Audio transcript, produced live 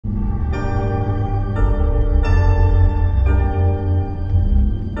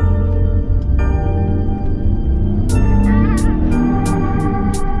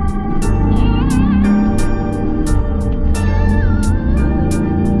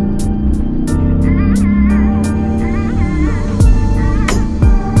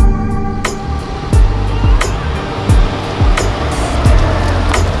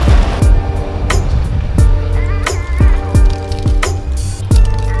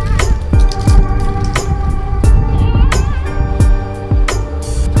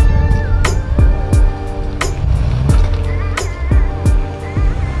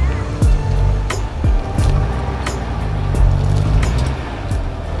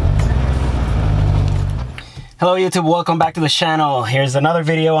Hello YouTube, welcome back to the channel. Here's another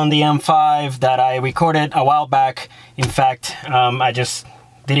video on the M5 that I recorded a while back. In fact, I just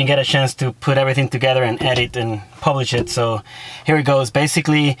didn't get a chance to put everything together and edit and publish it. So here it goes.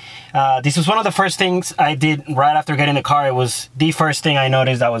 Basically, this was one of the first things I did right after getting the car. It was the first thing I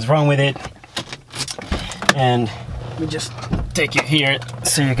noticed that was wrong with it. And let me just take you here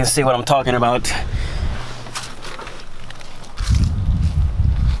so you can see what I'm talking about.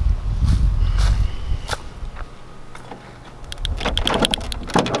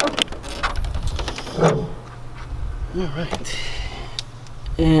 All right,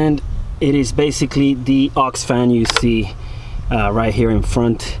 and it is basically the aux fan you see right here in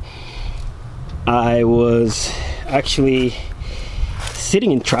front. I was actually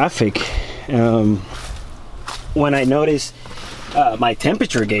sitting in traffic when I noticed my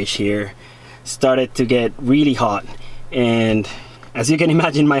temperature gauge here started to get really hot, and as you can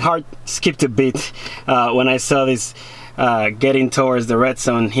imagine, my heart skipped a bit when I saw this getting towards the red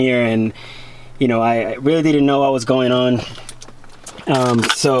zone here. And you know, I really didn't know what was going on,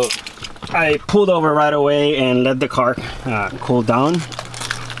 so I pulled over right away and let the car cool down,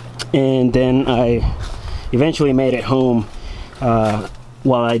 and then I eventually made it home.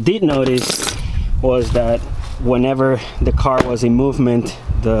 What I did notice was that whenever the car was in movement,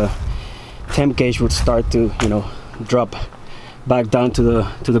 the temp gauge would start to, you know, drop back down to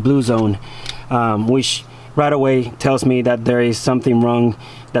the blue zone, which right away tells me that there is something wrong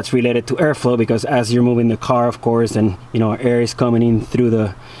that's related to airflow, because as you're moving the car, of course, and you know, air is coming in through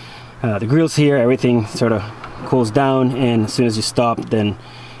the grills here, everything sort of cools down, and as soon as you stop, then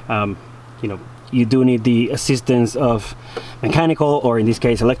you know, you do need the assistance of mechanical, or in this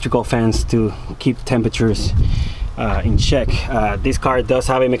case electrical fans, to keep temperatures in check. This car does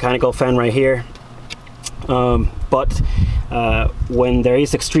have a mechanical fan right here, but when there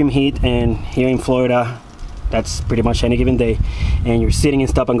is extreme heat, and here in Florida that's pretty much any given day, and you're sitting in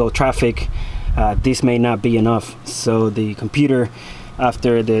stop and go traffic, this may not be enough. So the computer,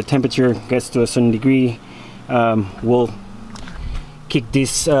 after the temperature gets to a certain degree, will kick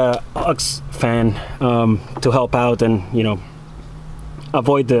this aux fan to help out and, you know,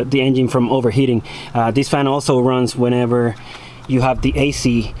 avoid the engine from overheating. This fan also runs whenever you have the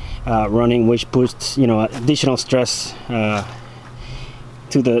AC running, which puts, you know, additional stress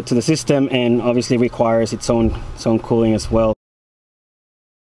to the system, and obviously requires its own cooling as well.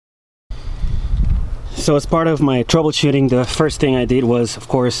 So as part of my troubleshooting, the first thing I did was, of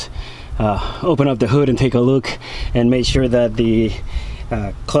course, open up the hood and take a look and make sure that the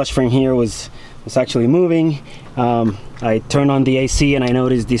clutch frame here was actually moving. I turned on the AC and I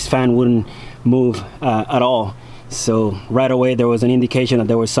noticed this fan wouldn't move at all. So right away there was an indication that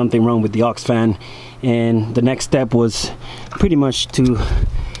there was something wrong with the aux fan, and the next step was pretty much to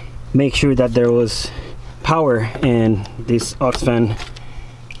make sure that there was power. And this aux fan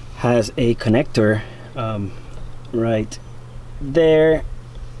has a connector right there,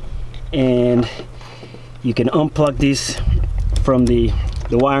 and you can unplug this from the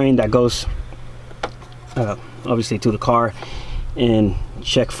wiring that goes obviously to the car, and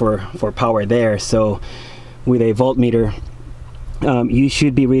check for power there. So with a voltmeter, you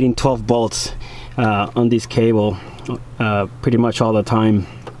should be reading 12 volts on this cable pretty much all the time.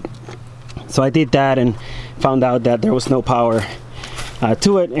 So I did that and found out that there was no power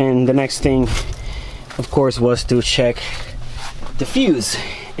to it, and the next thing, of course, was to check the fuse.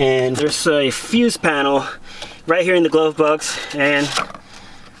 And there's a fuse panel right here in the glove box, and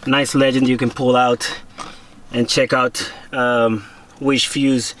a nice legend you can pull out and check out which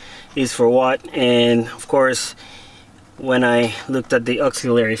fuse is for what. And of course, when I looked at the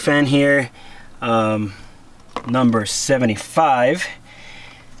auxiliary fan here, number 75,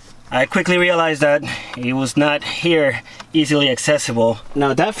 I quickly realized that it was not here easily accessible.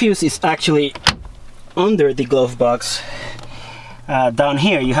 Now that fuse is actually under the glove box down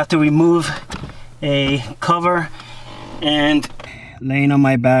here. You have to remove a cover, and laying on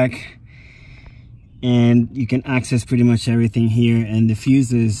my back, and you can access pretty much everything here. And the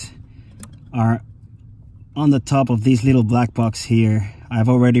fuses are on the top of this little black box here. I've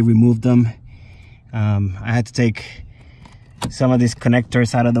already removed them. I had to take some of these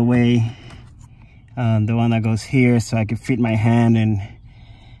connectors out of the way, the one that goes here, so I could fit my hand, and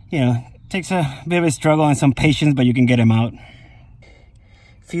you know, it takes a bit of a struggle and some patience, but you can get them out.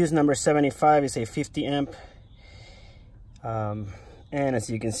 Fuse number 75 is a 50 amp, and as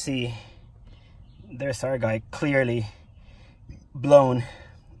you can see, there's our guy clearly blown,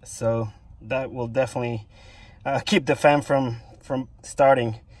 so that will definitely keep the fan from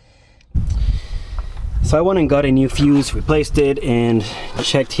starting. So I went and got a new fuse, replaced it, and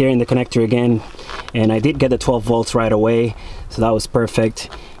checked here in the connector again, and I did get the 12 volts right away, so that was perfect.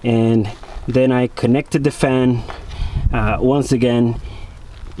 And then I connected the fan once again,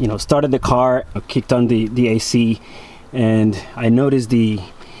 you know, started the car, kicked on the AC, and I noticed the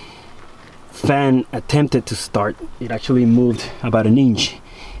fan attempted to start. It actually moved about an inch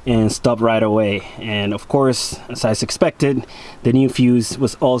and stopped right away. And of course, as I expected, the new fuse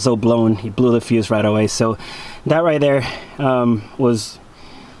was also blown. It blew the fuse right away. So that right there was,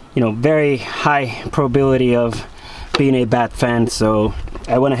 you know, very high probability of being a bad fan. So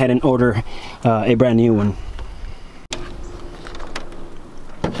I went ahead and ordered a brand new one.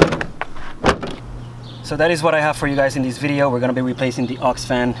 So that is what I have for you guys in this video. We're going to be replacing the aux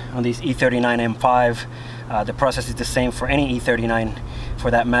fan on this E39 M5. The process is the same for any E39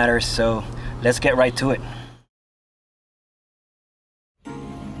 for that matter, so let's get right to it.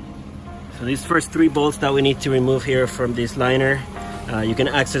 So these first 3 bolts that we need to remove here from this liner, you can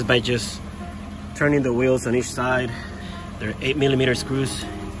access by just turning the wheels on each side. They're 8mm screws.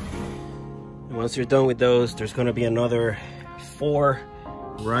 And once you're done with those, there's going to be another 4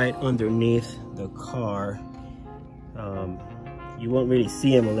 right underneath the car. You won't really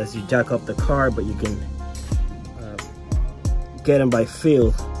see them unless you jack up the car, but you can get them by feel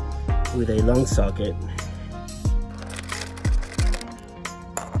with a long socket.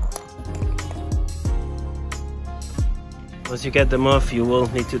 Once you get them off, you will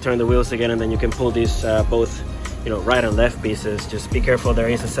need to turn the wheels again, and then you can pull these both, you know, right and left pieces. Just be careful, there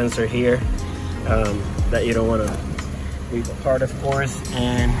is a sensor here that you don't want to leave apart, of course.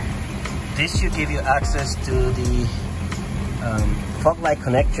 And this should give you access to the fog light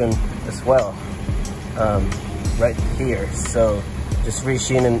connection as well, right here. So just reach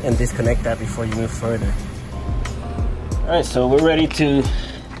in and disconnect that before you move further. Alright, so we're ready to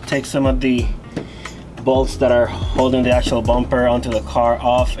take some of the bolts that are holding the actual bumper onto the car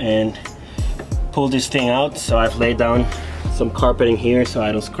off and pull this thing out. So I've laid down some carpeting here so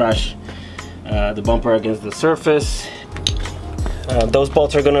I don't scratch the bumper against the surface. Those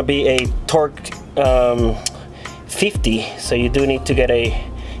bolts are going to be a torque 50, so you do need to get a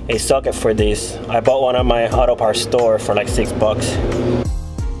socket for this. I bought one at my auto parts store for like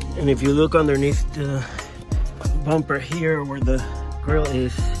 $6. And if you look underneath the bumper here where the grill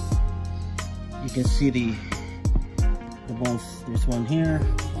is, you can see the bolts. There's one here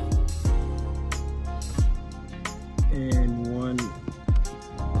and one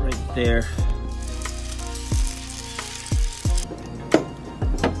right there.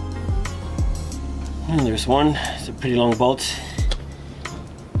 And there's one. It's a pretty long bolt.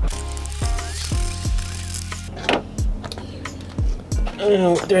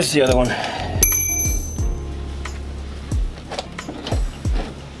 And there's the other one.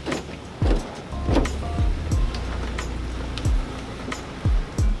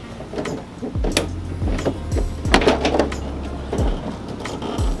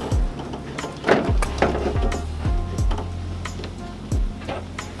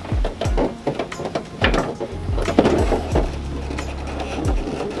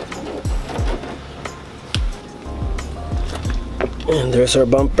 And there's our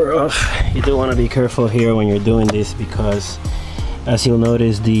bumper off. You do want to be careful here when you're doing this, because as you'll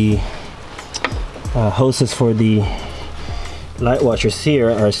notice, the hoses for the light washers here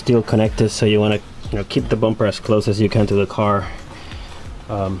are still connected, so you want to, you know, keep the bumper as close as you can to the car,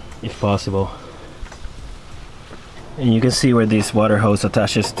 if possible. And you can see where this water hose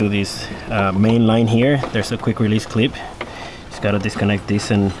attaches to this main line here. There's a quick release clip. Just got to disconnect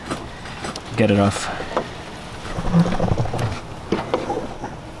this and get it off.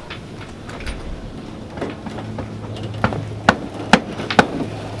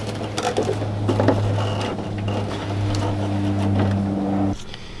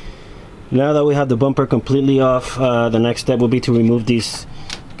 Now that we have the bumper completely off, the next step will be to remove these,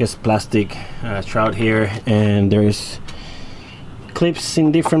 I guess, plastic shroud here. And there's clips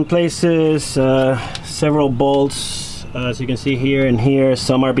in different places, several bolts, as you can see here and here.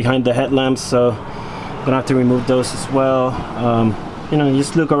 Some are behind the headlamps, so I'm gonna have to remove those as well. You know,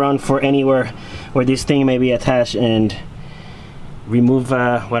 just look around for anywhere where this thing may be attached and remove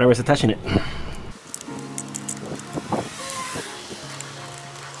whatever's attaching it.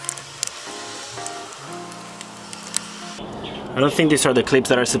 I don't think these are the clips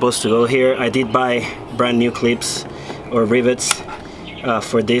that are supposed to go here. I did buy brand new clips or rivets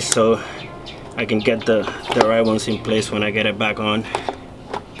for this, so I can get the right ones in place when I get it back on.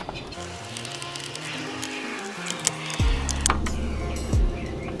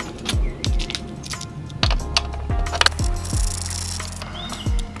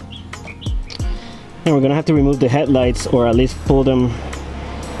 And we're gonna have to remove the headlights, or at least pull them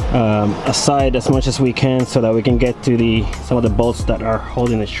aside as much as we can so that we can get to some of the bolts that are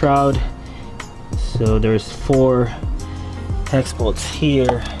holding the shroud. So there's 4 hex bolts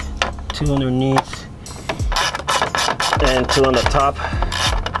here, 2 underneath and 2 on the top.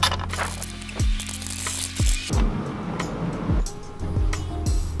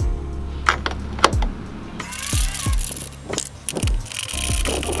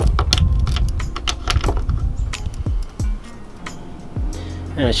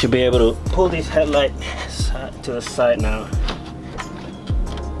 And I should be able to pull this headlight to the side now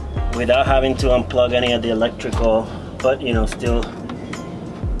without having to unplug any of the electrical, but you know, still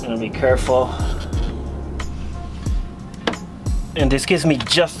gonna be careful. And this gives me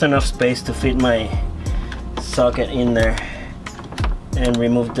just enough space to fit my socket in there and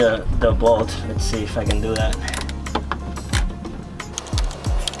remove the bolt. Let's see if I can do that.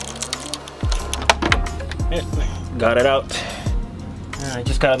 Yeah, got it out. I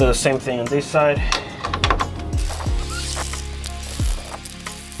just gotta do the same thing on this side.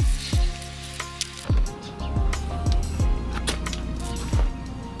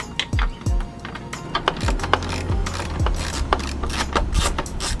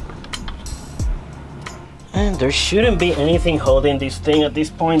 And there shouldn't be anything holding this thing at this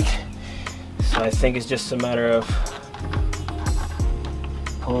point, so I think it's just a matter of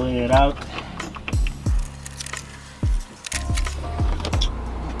pulling it out.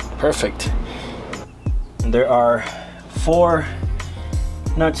 Perfect. And there are 4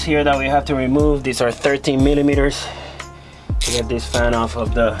 nuts here that we have to remove. These are 13 millimeters to get this fan off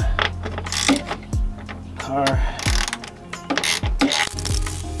of the car.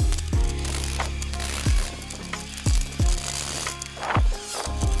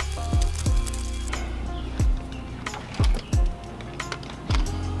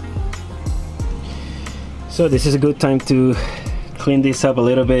 So this is a good time to clean this up a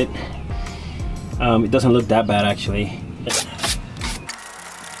little bit. It doesn't look that bad actually.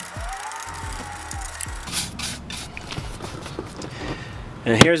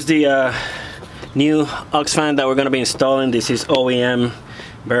 And here's the new aux fan that we're going to be installing. This is OEM,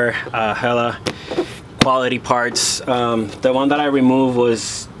 very hella quality parts. The one that I removed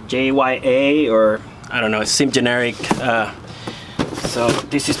was JYA, or I don't know, it seemed generic. So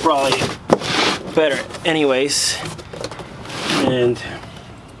this is probably better anyways. And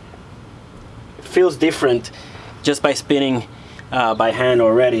it feels different just by spinning by hand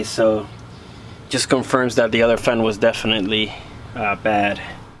already, so just confirms that the other fan was definitely bad.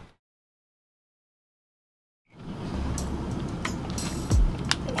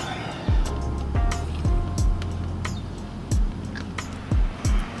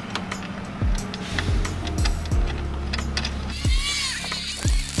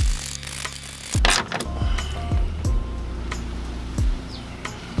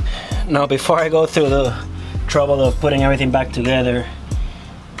 Now, before I go through the trouble of putting everything back together,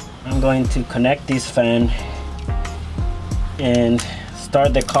 I'm going to connect this fan and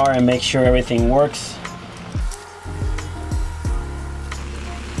start the car and make sure everything works.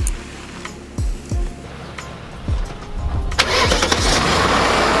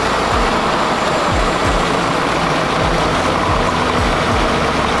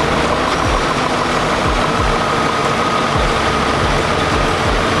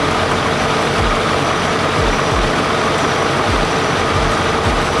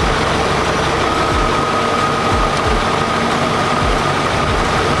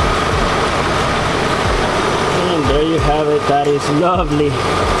 That is lovely.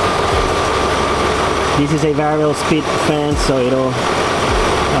 This is a variable speed fan, so it'll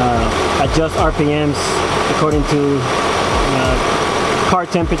adjust RPMs according to car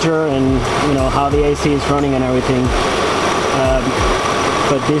temperature and you know how the AC is running and everything.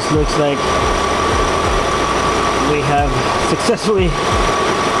 But this looks like we have successfully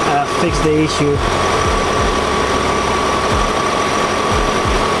fixed the issue.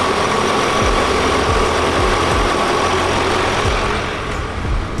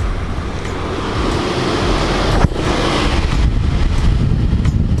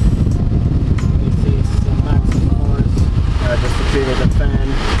 The fan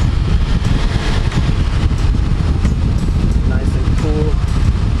nice and cool.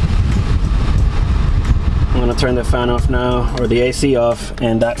 I'm gonna turn the fan off now, or the AC off,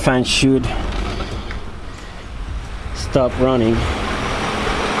 and that fan should stop running.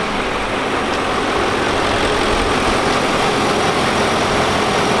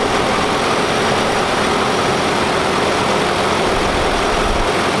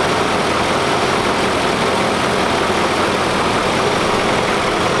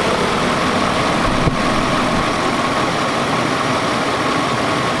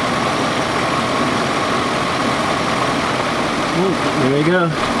 There we go.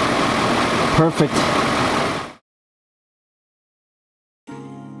 Perfect.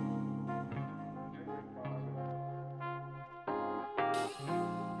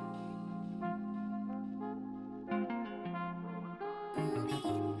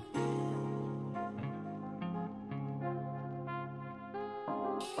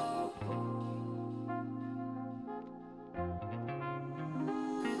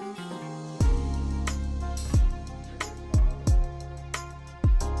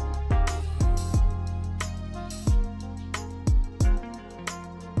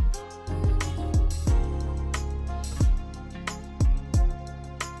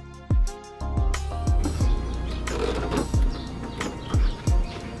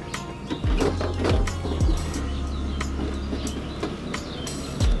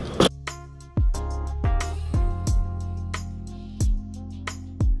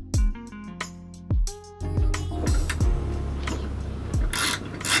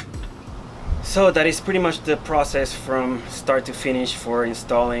 So that is pretty much the process from start to finish for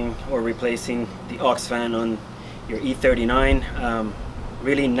installing or replacing the aux fan on your E39.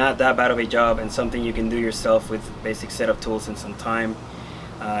 Really not that bad of a job, and something you can do yourself with basic set of tools and some time.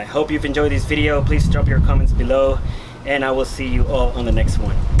 I hope you've enjoyed this video. Please drop your comments below, and I will see you all on the next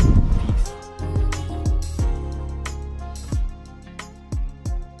one.